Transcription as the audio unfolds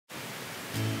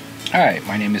Hi,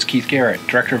 my name is Keith Garrett,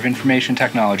 Director of Information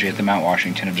Technology at the Mount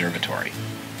Washington Observatory.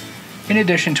 In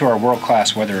addition to our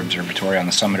world-class weather observatory on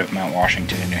the summit of Mount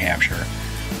Washington in New Hampshire,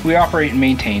 we operate and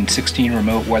maintain 16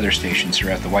 remote weather stations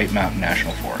throughout the White Mountain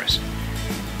National Forest.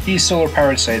 These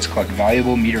solar-powered sites collect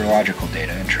valuable meteorological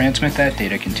data and transmit that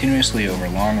data continuously over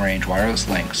long-range wireless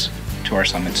links to our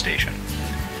summit station.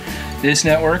 This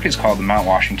network is called the Mount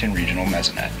Washington Regional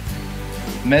Mesonet.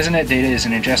 Mesonet data is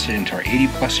ingested into our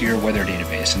 80-plus year weather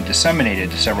database and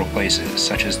disseminated to several places,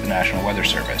 such as the National Weather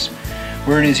Service,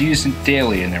 where it is used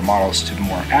daily in their models to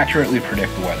more accurately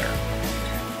predict the weather.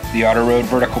 The Otter Road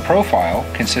vertical profile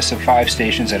consists of 5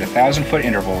 stations at 1,000-foot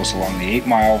intervals along the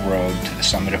 8-mile road to the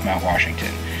summit of Mount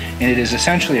Washington, and it is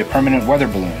essentially a permanent weather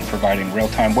balloon providing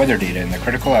real-time weather data in the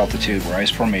critical altitude where ice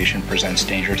formation presents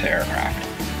danger to aircraft.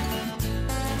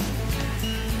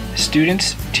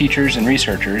 Students, teachers, and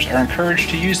researchers are encouraged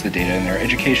to use the data in their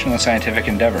educational and scientific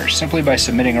endeavors simply by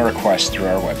submitting a request through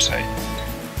our website.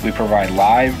 We provide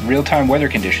live, real-time weather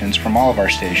conditions from all of our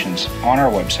stations on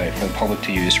our website for the public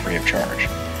to use free of charge.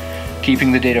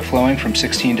 Keeping the data flowing from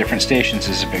 16 different stations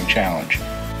is a big challenge.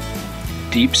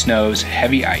 Deep snows,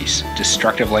 heavy ice,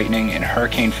 destructive lightning, and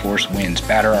hurricane-force winds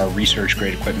batter our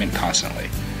research-grade equipment constantly.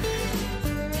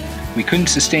 We couldn't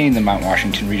sustain the Mount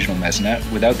Washington Regional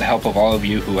Mesonet without the help of all of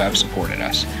you who have supported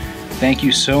us. Thank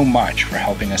you so much for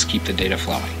helping us keep the data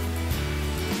flowing.